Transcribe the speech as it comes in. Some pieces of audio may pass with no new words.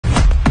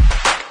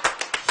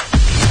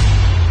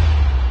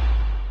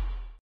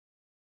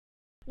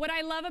what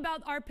I love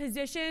about our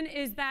position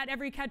is that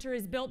every catcher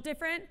is built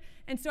different,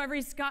 and so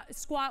every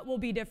squat will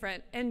be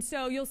different. And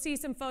so you'll see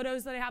some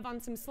photos that I have on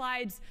some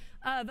slides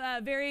of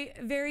very,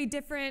 very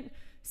different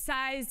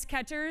sized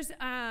catchers,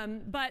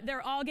 but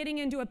they're all getting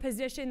into a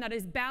position that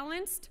is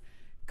balanced,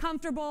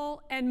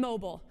 comfortable, and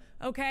mobile.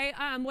 Okay,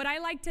 what I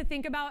like to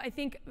think about, I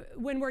think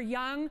when we're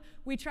young,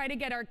 we try to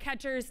get our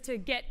catchers to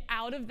get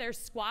out of their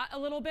squat a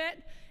little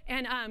bit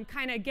and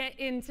kind of get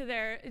into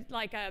their,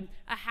 like a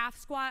half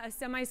squat, a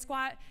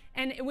semi-squat.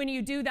 And when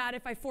you do that,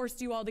 if I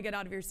forced you all to get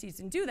out of your seats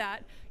and do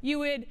that, you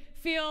would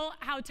feel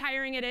how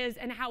tiring it is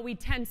and how we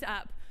tense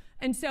up.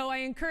 And so I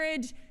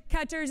encourage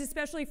catchers,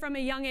 especially from a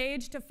young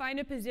age, to find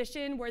a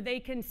position where they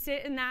can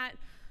sit in that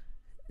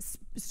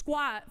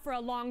squat for a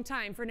long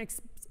time, for an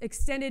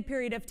extended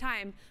period of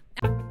time.